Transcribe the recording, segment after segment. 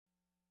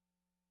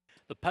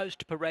The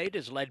post parade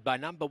is led by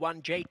number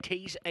 1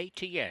 JT's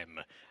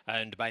ATM,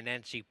 owned by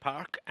Nancy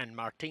Park and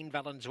Martin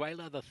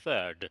Valenzuela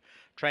III,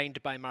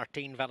 trained by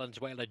Martin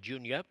Valenzuela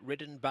Jr.,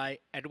 ridden by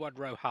Edward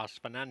Rojas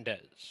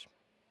Fernandez.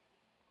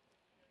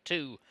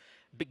 2.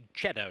 Big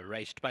Cheddar,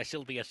 raced by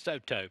Silvia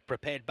Soto,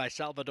 prepared by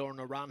Salvador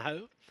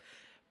Naranjo,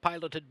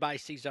 piloted by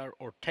Cesar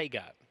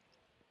Ortega.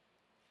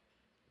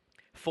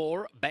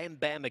 4. Bam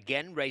Bam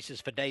Again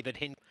races for David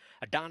Hin.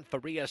 Adan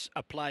Farias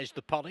applies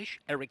the polish.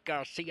 Eric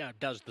Garcia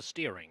does the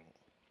steering.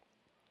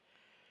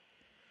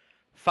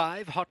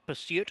 5. Hot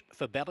Pursuit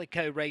for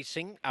Bellico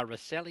Racing,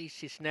 Araceli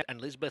Cisneros and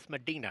Lisbeth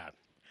Medina.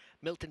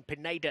 Milton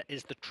Pineda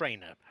is the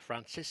trainer.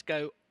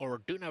 Francisco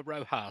Orduna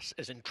Rojas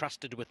is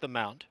entrusted with the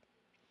mount.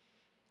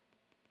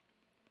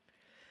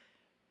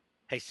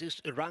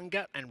 Jesus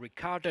Uranga and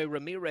Ricardo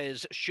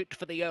Ramirez shoot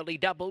for the early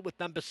double with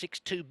number 6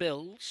 Two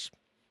Bills.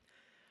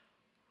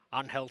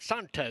 Angel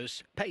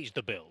Santos pays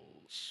the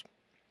bills.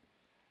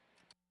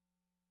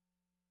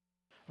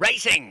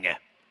 Racing!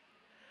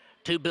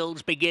 Two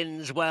Bills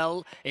begins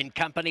well, in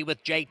company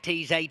with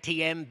JT's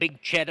ATM,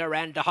 Big Cheddar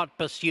and a Hot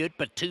Pursuit,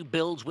 but Two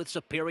Bills with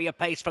superior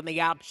pace from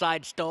the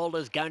outside stall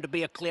is going to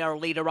be a clear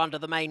leader onto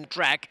the main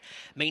track.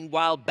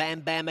 Meanwhile,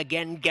 Bam Bam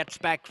Again gets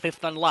back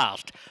fifth and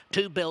last.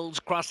 Two Bills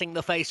crossing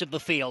the face of the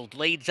field,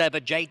 leads over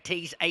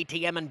JT's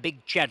ATM and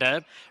Big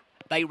Cheddar.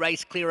 They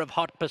race clear of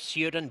Hot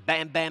Pursuit, and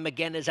Bam Bam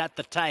Again is at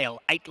the tail.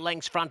 8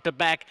 lengths front to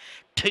back.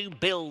 Two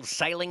Bills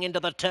sailing into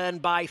the turn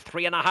by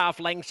 3.5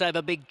 lengths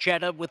over Big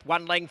Cheddar, with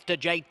 1 length to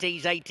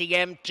JT's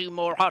ATM, 2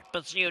 more Hot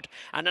Pursuit,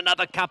 and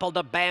another couple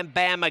to Bam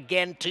Bam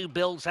Again. Two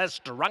Bills has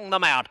strung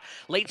them out.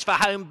 Leads for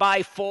home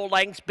by 4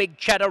 lengths. Big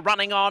Cheddar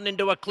running on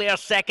into a clear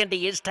second.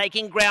 He is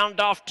taking ground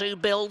off Two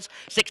Bills.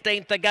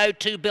 16th to go.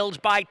 Two Bills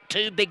by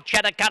 2. Big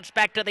Cheddar cuts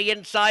back to the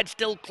inside,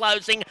 still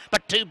closing,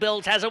 but Two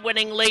Bills has a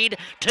winning lead.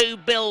 Two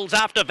Bills,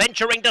 after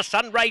venturing to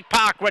Sunray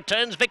Park,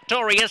 returns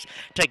victorious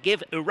to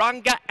give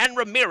Uranga and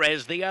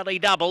Ramirez the early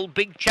double.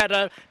 Big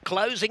Cheddar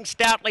closing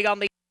stoutly on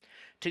the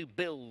Two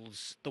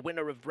Bills. The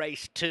winner of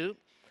race 2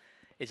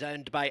 is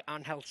owned by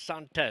Angel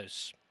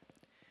Santos.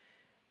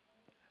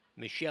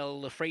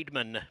 Michelle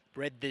Friedman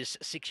bred this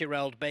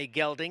 6-year-old bay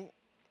gelding,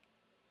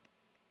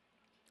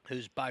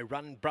 who's by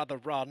Run Brother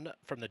Ron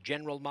from the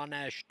General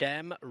Monash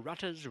Dam,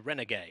 Rutter's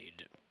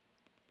Renegade.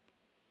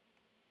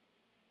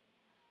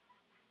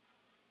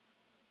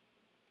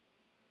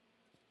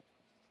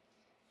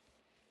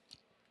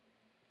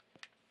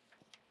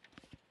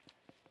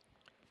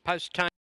 Post time.